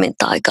tätä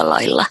toimintaa aika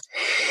lailla.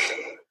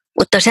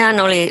 Mutta sehän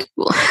oli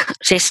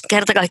siis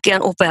kerta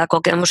kaikkiaan upea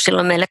kokemus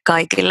silloin meille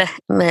kaikille,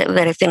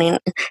 Verifinin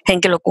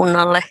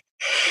henkilökunnalle,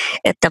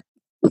 että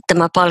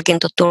tämä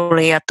palkinto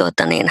tuli ja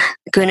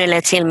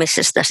kyyneleet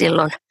silmissä sitä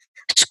silloin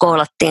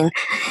skoolattiin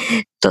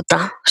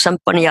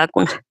samppania,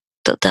 kun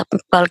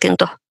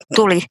palkinto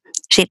tuli.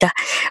 Siitä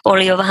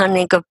oli jo vähän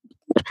niin kuin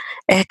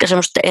ehkä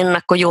semmoista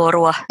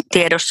ennakkojuorua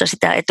tiedossa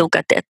sitä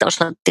etukäteen, että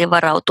osattiin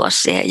varautua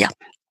siihen. Ja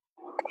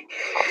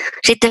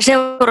sitten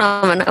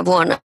seuraavana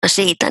vuonna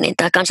siitä niin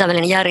tämä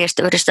kansainvälinen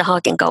järjestö yhdessä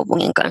Haakin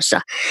kaupungin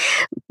kanssa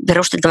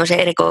perusti tämmöisen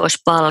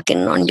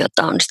erikoispalkinnon,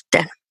 jota on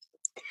sitten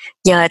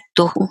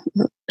jaettu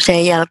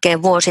sen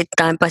jälkeen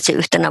vuosittain, paitsi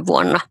yhtenä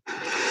vuonna.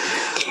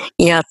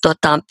 Ja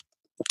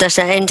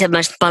tässä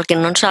ensimmäiset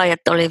palkinnon saajat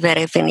oli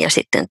Verifin ja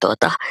sitten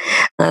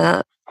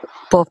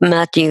Bob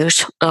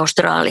Matthews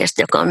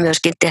Australiasta, joka on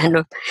myöskin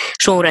tehnyt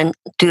suuren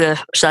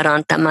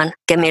työsaran tämän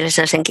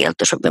kemiallisen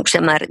kieltosopimuksen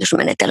ja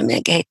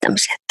määritysmenetelmien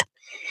kehittämiseen.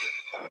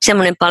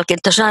 Semmoinen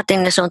palkinto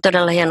saatiin ja se on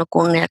todella hieno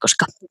kunnia,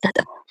 koska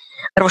näitä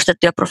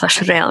arvostettuja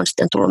professoreja on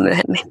sitten tullut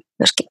myöhemmin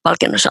myöskin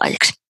palkinnon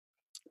saajiksi.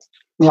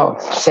 Joo,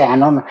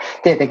 sehän on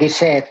tietenkin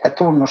se, että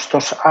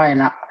tunnustus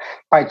aina,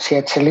 paitsi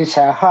että se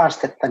lisää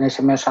haastetta, niin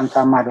se myös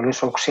antaa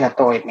mahdollisuuksia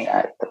toimia,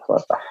 että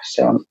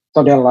se on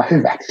todella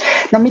hyvä.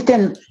 No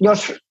miten,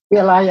 jos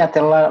vielä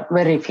ajatellaan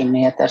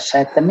Verifinia tässä,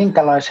 että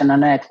minkälaisena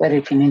näet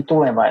Verifinin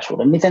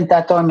tulevaisuuden? Miten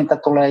tämä toiminta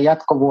tulee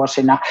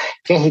jatkovuosina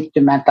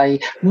kehittymään tai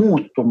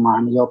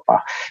muuttumaan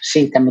jopa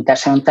siitä, mitä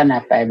se on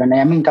tänä päivänä?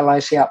 Ja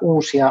minkälaisia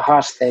uusia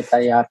haasteita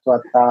ja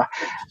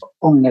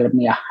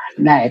ongelmia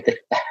näet,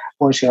 että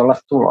voisi olla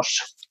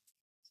tulossa?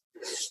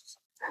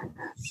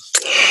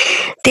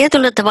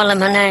 Tietyllä tavalla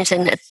mä näen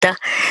sen, että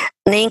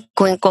niin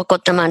kuin koko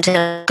tämän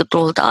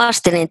 70-luvulta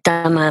asti, niin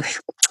tämä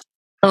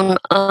on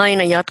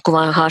aina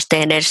jatkuvan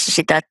haasteen edessä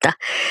sitä, että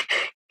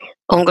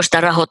onko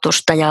sitä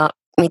rahoitusta ja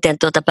miten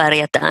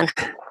pärjätään.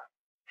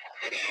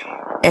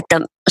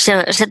 Että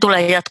se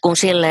tulee jatkuun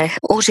silleen.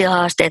 Uusia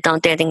haasteita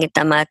on tietenkin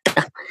tämä,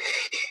 että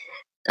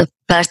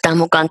päästään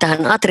mukaan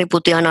tähän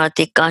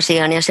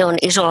attribuuttianalytiikka-asiaan ja se on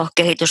iso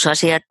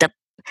kehitysasia, että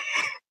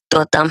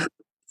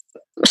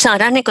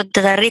saadaan niin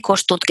tätä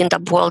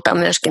rikostutkintapuolta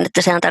myöskin,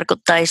 että sehän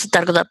ei se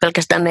tarkoita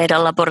pelkästään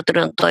meidän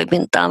laboratorion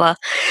toimintaa, vaan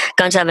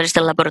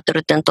kansainvälisten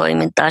laboratorioiden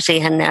toimintaa,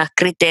 siihen nämä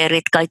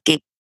kriteerit, kaikki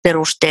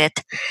perusteet,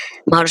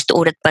 mahdollisesti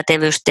uudet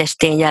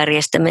pätevyystestien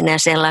järjestäminen ja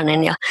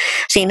sellainen. Ja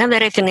siinä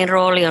Verifinin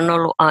rooli on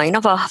ollut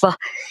aina vahva,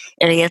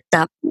 eli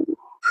että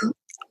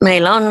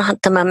meillä on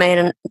tämä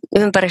meidän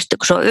ympäristö,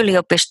 kun se on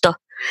yliopisto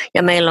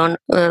ja meillä on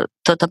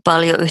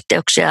paljon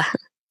yhteyksiä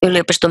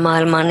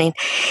yliopistomaailmaan, niin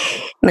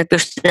me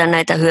pystytään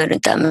näitä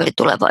hyödyntämään myös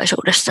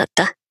tulevaisuudessa.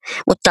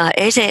 Mutta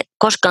ei se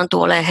koskaan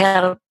tule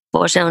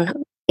helppoa, se on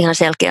ihan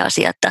selkeä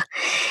asia, että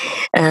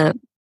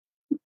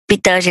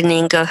pitäisi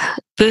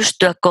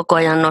pystyä koko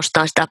ajan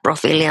nostamaan sitä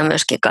profiilia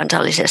myöskin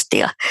kansallisesti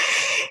ja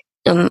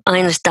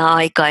aina sitä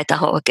aikaa ei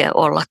taho oikein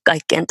olla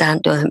kaikkeen tähän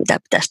työhön, mitä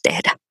pitäisi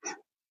tehdä.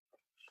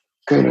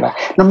 Kyllä.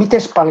 No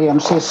miten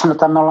paljon, siis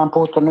sanotaan, me ollaan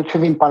puhuttu nyt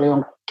hyvin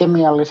paljon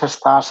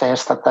kemiallisesta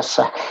aseesta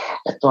tässä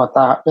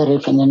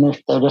Verifinin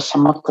yhteydessä,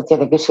 mutta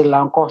tietenkin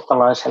sillä on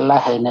kohtalaisen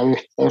läheinen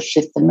yhteys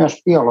sitten myös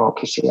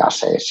biologisiin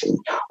aseisiin.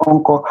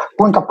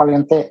 Kuinka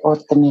paljon te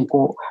olette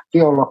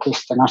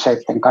biologisten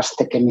aseiden kanssa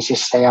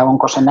tekemisissä ja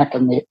onko se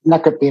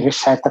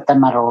näköpiirissä, että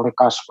tämä rooli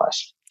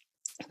kasvaisi?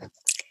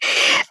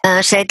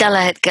 Se ei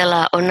tällä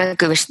hetkellä ole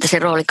näkyvissä, että se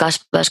rooli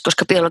kasvaisi,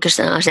 koska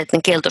biologisten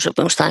aseiden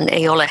kieltosopimusta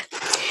ei ole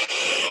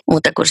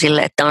muuta kuin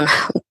sille, että on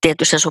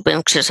tietyissä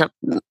sopimuksissa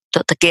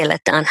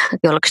kielletään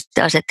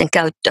biologisten aseiden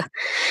käyttö.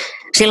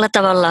 Sillä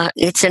tavalla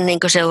itse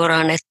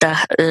seuraan, että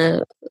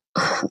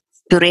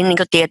pyrin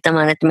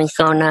tietämään, että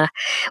mitkä on nämä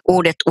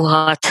uudet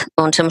uhat,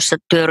 on semmoisissa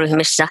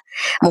työryhmissä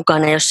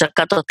mukana, jossa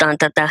katsotaan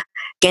tätä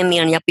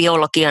kemian ja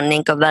biologian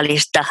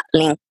välistä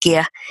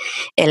linkkiä.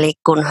 Eli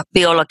kun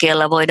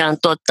biologialla voidaan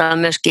tuottaa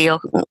myöskin jo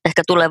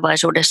ehkä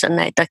tulevaisuudessa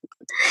näitä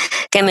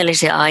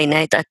kemiallisia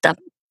aineita, että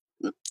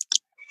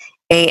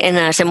ei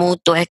enää se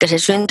muuttuu, ehkä se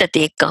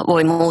syntetiikka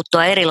voi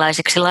muuttua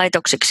erilaiseksi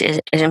laitoksiksi,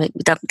 esimerkiksi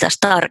mitä pitäisi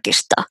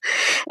tarkistaa.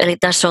 Eli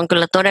tässä on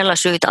kyllä todella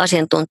syytä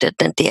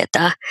asiantuntijoiden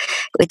tietää.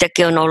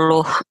 Itsekin on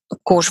ollut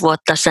 6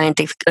 vuotta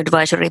Scientific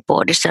Advisory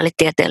Boardissa, eli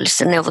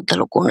tieteellisessä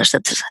neuvottelukunnassa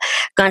tässä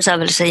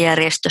kansainvälisessä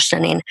järjestössä,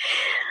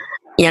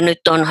 ja nyt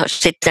on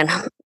sitten,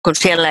 kun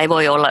siellä ei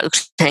voi olla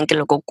yksi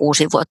henkilö kuin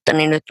 6 vuotta,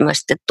 niin nyt mä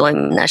sitten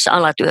toimin näissä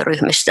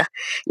alatyöryhmissä,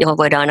 johon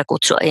voidaan aina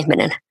kutsua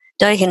ihminen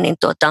töihin, niin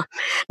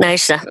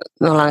näissä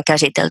me ollaan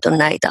käsitelty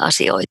näitä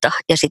asioita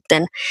ja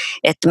sitten,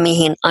 että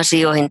mihin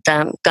asioihin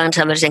tämä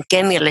kansainvälisen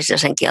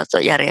kemiallisen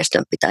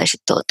kieltojärjestön pitäisi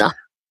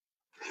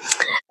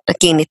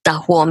kiinnittää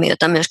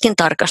huomiota myöskin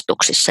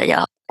tarkastuksissa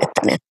ja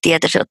että ne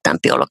tietäisivät tämän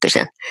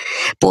biologisen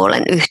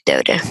puolen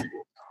yhteyden.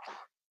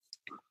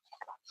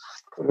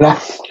 Kyllä.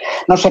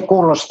 No se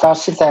kuulostaa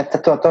sitä, että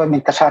tuo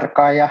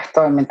toimintasarkaa ja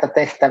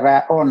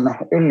toimintatehtävää on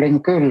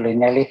yllin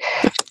kyllin. Eli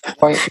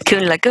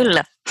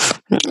Kyllä.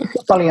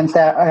 Paljon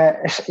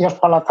jos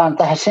palataan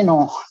tähän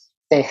sinun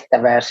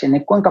tehtävääsi,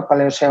 niin kuinka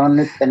paljon se on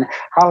nyt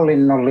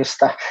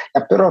hallinnollista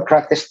ja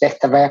byrokraattista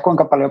tehtävää ja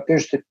kuinka paljon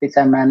pystyt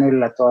pitämään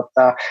yllä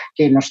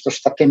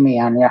kiinnostusta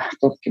kemiaan ja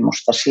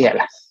tutkimusta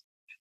siellä?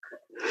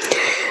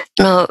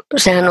 No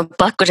sehän on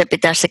pakko se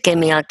pitää se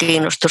kemiaan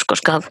kiinnostus,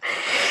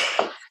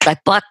 tai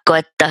pakko,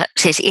 että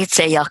siis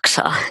itse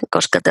jaksaa,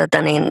 koska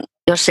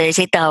jos ei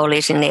sitä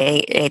olisi,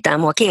 niin ei tämä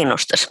mua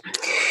kiinnostaisi.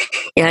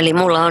 Ja eli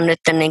mulla on nyt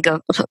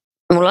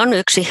mulla on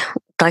 1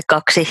 tai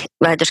 2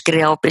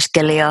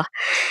 väitöskirjaopiskelijaa,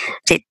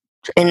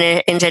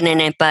 en sen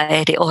enempää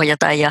ehdi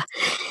ohjata,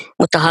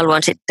 mutta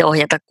haluan sitten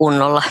ohjata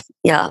kunnolla.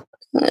 Ja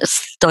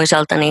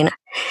toisaalta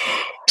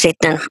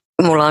sitten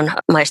mulla on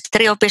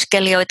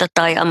maisteriopiskelijoita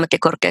tai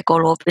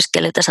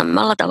ammattikorkeakouluopiskelijoita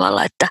samalla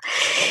tavalla, että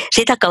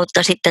sitä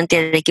kautta sitten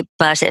tietenkin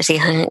pääsee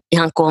siihen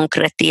ihan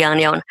konkretiaan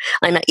ja on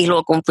aina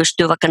ilo, kun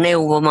pystyy vaikka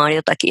neuvomaan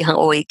jotakin ihan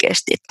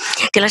oikeasti.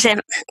 Kyllä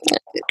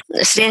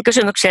siihen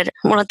kysymykseen,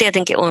 mulla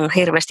tietenkin on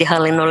hirveästi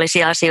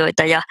hallinnollisia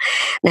asioita ja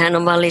nehän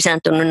on vaan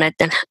lisääntynyt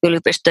näiden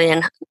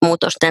yliopistojen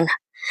muutosten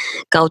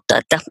kautta,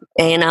 että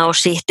ei enää ole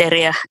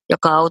sihteeriä,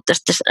 joka auttaa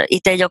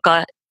itse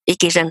joka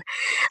ikisen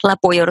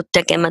lapun joudut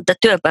tekemään, että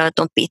työpäivät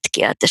on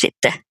pitkiä, että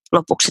sitten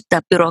lopuksi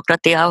tämä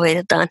byrokratia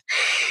ohitetaan.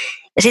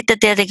 Ja sitten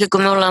tietenkin,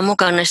 kun me ollaan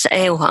mukana näissä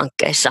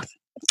EU-hankkeissa,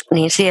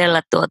 niin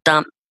siellä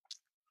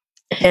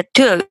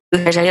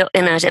työyhteisö ei ole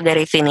enää se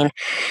Verifinin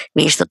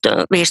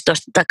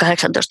 15 tai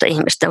 18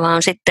 ihmistä,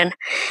 vaan sitten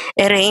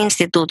eri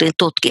instituutin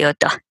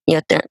tutkijoita,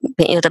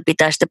 joita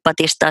pitää sitten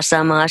patistaa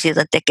saamaan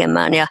asioita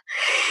tekemään. Ja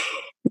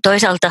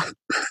toisaalta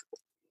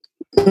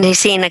niin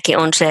siinäkin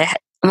on se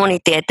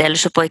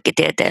monitieteellisyys ja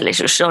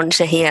poikkitieteellisyys on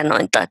se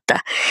hienointa, että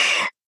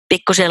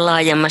pikkusen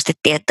laajemmasti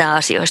tietää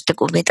asioista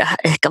kuin mitä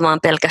ehkä vaan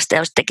pelkästään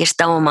jos teki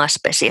sitä omaa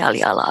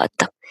spesiaalialaa.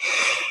 Että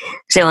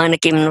se on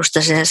ainakin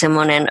minusta se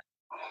semmoinen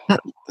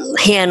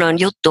hienoin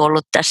juttu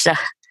ollut tässä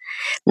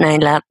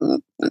näillä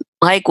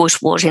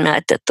aikuisvuosina,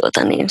 että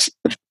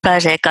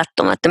pääsee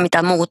katsomaan, että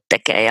mitä muut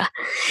tekee. Ja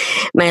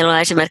meillä on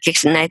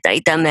esimerkiksi näitä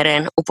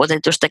Itämeren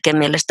upotetusta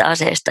kemiallisista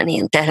aseista,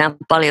 niin tehdään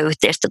paljon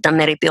yhteistyötä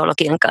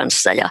meribiologian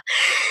kanssa ja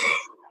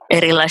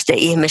erilaisten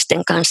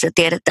ihmisten kanssa.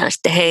 Tiedetään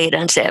sitten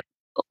heidän se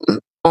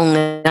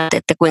ongelmat,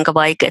 että kuinka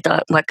vaikeaa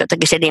vaikka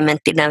jotakin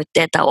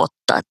sedimenttinäytteitä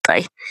ottaa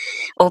tai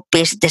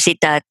oppii sitten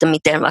sitä, että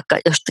miten vaikka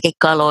jostakin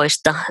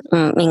kaloista,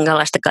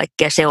 minkälaista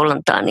kaikkea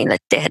seulontaa niille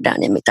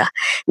tehdään ja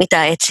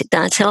mitä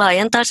etsitään. Se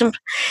laajentaa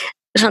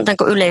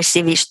sanotaanko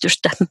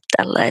yleissivistystä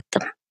tällä.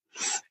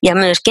 Ja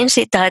myöskin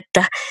sitä,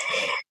 että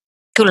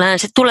kyllähän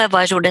se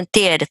tulevaisuuden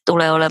tiede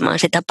tulee olemaan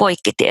sitä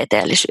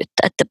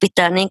poikkitieteellisyyttä, että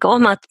pitää niin kuin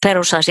omat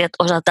perusasiat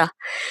osata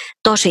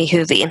tosi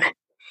hyvin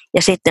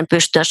ja sitten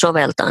pystyä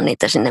soveltamaan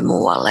niitä sinne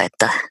muualle,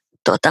 että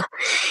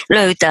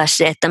löytää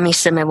se, että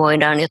missä me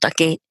voidaan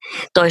jotakin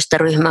toista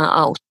ryhmää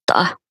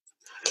auttaa.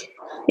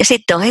 Ja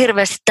sitten on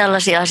hirveästi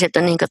tällaisia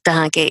asioita, niin kuin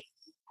tähänkin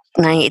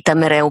näihin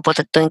Itämereen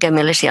upotettuihin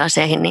kemiallisiin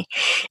aseihin, niin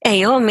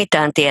ei ole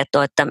mitään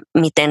tietoa, että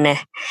miten ne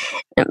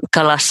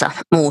kalassa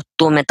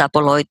muuttuu,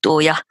 metaboloituu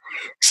ja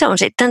se on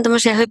sitten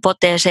tämmöisiä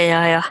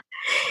hypoteeseja ja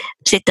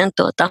sitten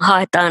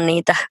haetaan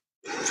niitä,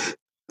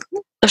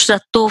 jos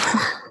sattuu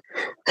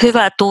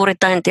hyvä tuuri,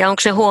 tai en tiedä onko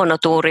se huono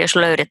tuuri, jos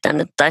löydetään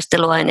nyt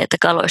taisteluaineita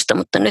kaloista,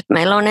 mutta nyt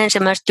meillä on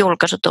ensimmäiset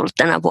julkaisut ollut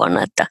tänä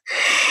vuonna, että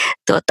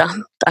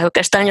tai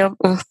oikeastaan jo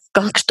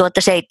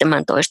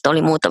 2017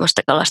 oli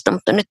muutamasta kalasta,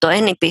 mutta nyt on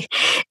enempi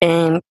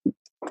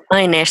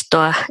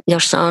aineistoa,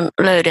 jossa on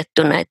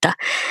löydetty näitä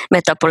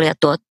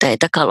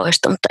metaboliatuotteita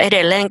kaloista, mutta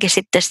edelleenkin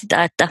sitten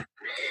sitä, että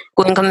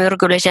kuinka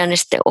myrkyllisiä ne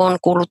sitten on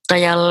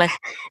kuluttajalle,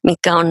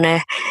 mikä on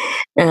ne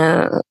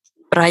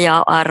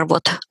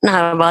raja-arvot.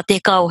 Nämä vaatii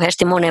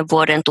kauheasti monen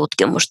vuoden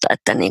tutkimusta,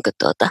 että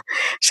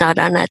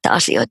saadaan näitä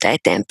asioita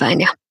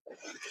eteenpäin.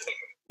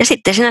 Ja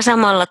sitten siinä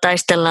samalla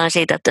taistellaan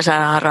siitä, että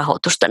saadaan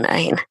rahoitusta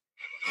näihin.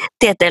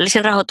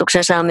 Tieteellisen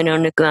rahoituksen saaminen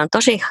on nykyään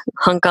tosi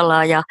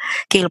hankalaa ja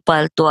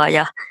kilpailtua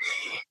ja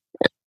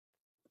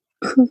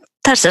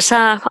tässä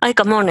saa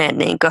aika monen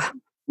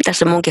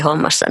tässä munkin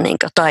hommassa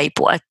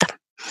taipua, että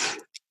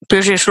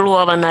pysyisi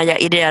luovana ja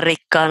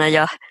idearikkaana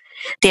ja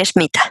ties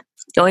mitä.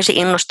 Ja olisi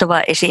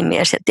innostava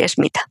esimies ja ties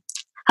mitä.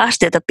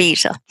 Haasteita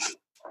piisaa.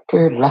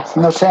 Kyllä.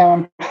 No se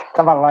on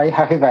tavallaan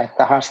ihan hyvä,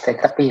 että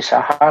haasteita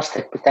piisaa.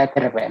 Haasteet pitää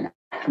terveenä,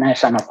 näin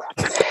sanotaan.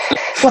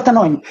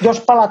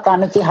 Jos palataan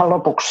nyt ihan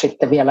lopuksi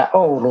sitten vielä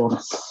Ouluun.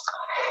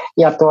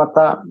 Ja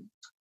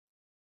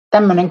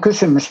tämmöinen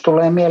kysymys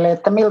tulee mieleen,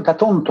 että miltä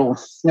tuntuu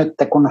nyt,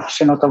 kun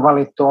sinut on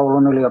valittu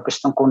Oulun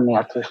yliopiston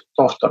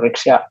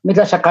kunniatohtoriksi. Ja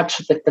mitä sä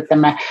katsot, että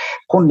tämä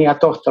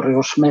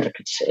kunniatohtorius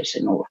merkitsee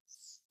sinulle?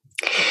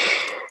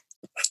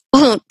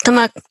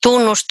 Tämä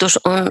tunnustus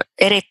on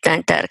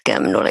erittäin tärkeä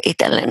minulle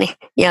itselleni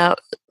ja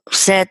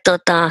se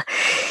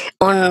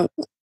on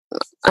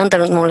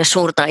antanut minulle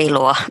suurta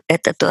iloa,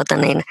 että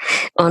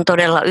olen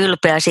todella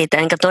ylpeä siitä,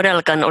 enkä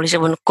todellakaan olisi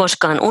voinut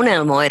koskaan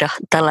unelmoida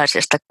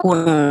tällaisesta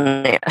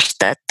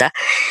kunniasta, että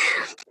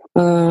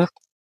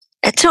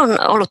se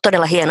on ollut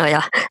todella hienoa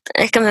ja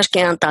ehkä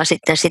myöskin antaa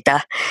sitten sitä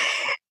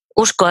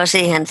uskoa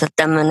siihen, että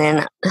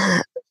tämmöinen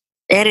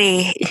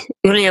eri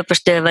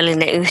yliopistojen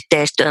välinen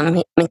yhteistyö,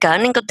 mikä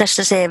on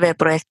tässä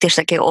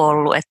CV-projektissakin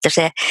ollut, että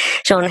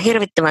se on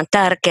hirvittävän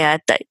tärkeää,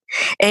 että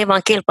ei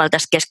vaan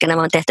kilpailtaisi keskenään,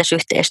 vaan tehtäisiin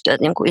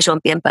yhteistyötä niin kuin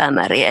isompien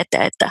päämäärien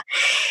eteen.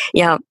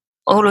 Ja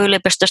Oulun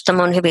yliopistosta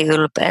olen hyvin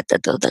ylpeä, että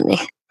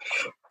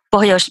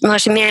mä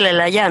olisin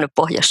mielellään jäänyt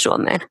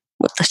Pohjois-Suomeen,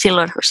 mutta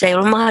silloin se ei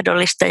ollut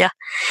mahdollista ja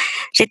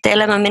sitten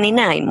elämä meni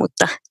näin,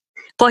 mutta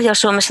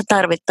Pohjois-Suomessa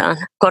tarvitaan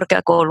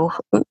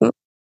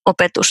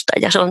korkeakouluopetusta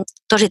ja se on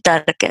tosi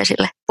tärkeä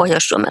sille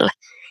Pohjois-Suomelle,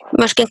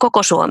 myöskin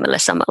koko Suomelle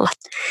samalla,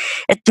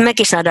 että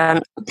mekin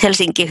saadaan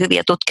Helsinkiin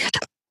hyviä tutkijoita.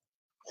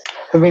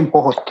 Hyvin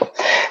puhuttu.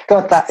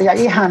 Ja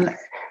ihan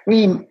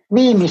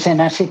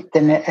Viimeisenä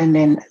sitten,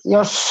 niin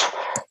jos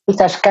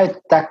pitäisi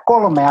käyttää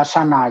 3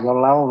 sanaa,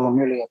 jolla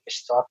Oulun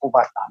yliopistoa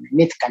kuvataan, niin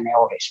mitkä ne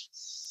olisi?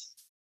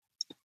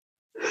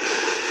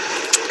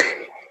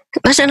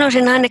 Mä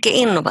sanoisin ainakin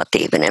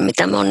innovatiivinen,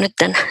 mitä mä oon nyt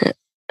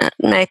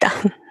näitä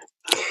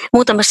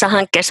muutamassa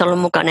hankkeessa ollut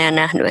mukana ja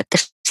nähnyt, että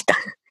sitä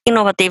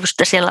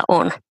innovatiivista siellä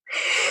on.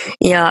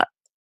 Ja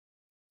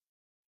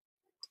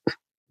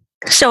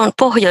se on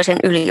pohjoisen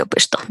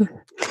yliopisto.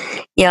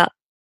 Ja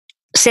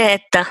se,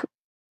 että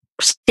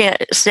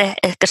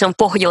ehkä se on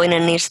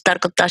pohjoinen, niin se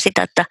tarkoittaa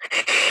sitä, että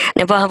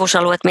ne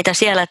vahvuusalueet, mitä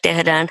siellä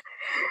tehdään,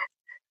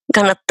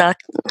 kannattaa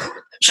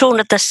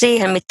suunnata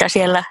siihen, mitä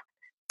siellä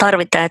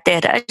tarvitaan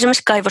tehdä.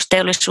 Esimerkiksi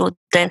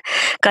kaivosteollisuuteen,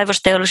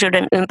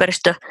 kaivosteollisuuden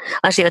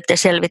ympäristöasioiden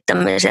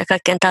selvittämiseen ja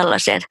kaikkeen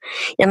tällaiseen.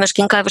 Ja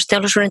myöskin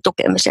kaivosteollisuuden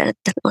tukemiseen,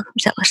 että on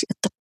sellaisia,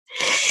 että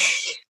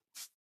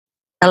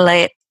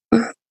tällainen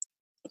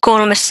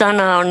 3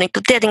 sanaa on, niin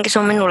tietenkin se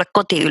on minulle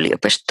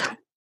kotiyliopisto.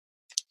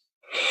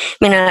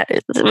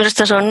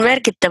 Minusta se on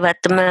merkittävää,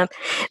 että mä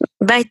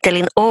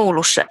väittelin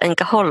Oulussa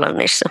enkä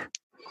Hollannissa.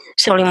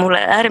 Se oli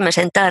mulle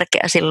äärimmäisen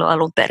tärkeä silloin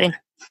alun perin.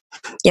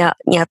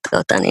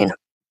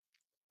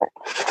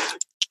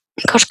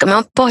 Koska mä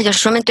oon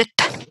Pohjois-Suomen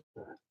tyttö.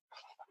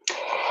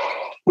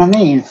 No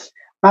niin,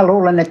 mä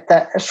luulen,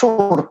 että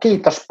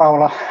kiitos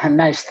Paula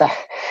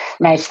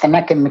näistä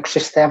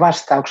näkemyksistä ja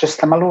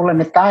vastauksista. Mä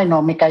luulen, että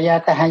ainoa mikä jää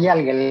tähän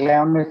jäljelle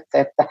on nyt,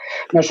 että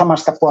myös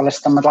omasta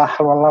puolestani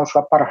haluan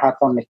lausua parhaat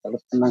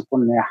onnittelut tämän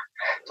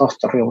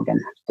kunniatohtoriuden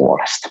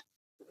puolesta.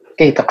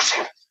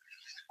 Kiitoksia.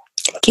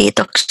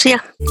 Kiitoksia.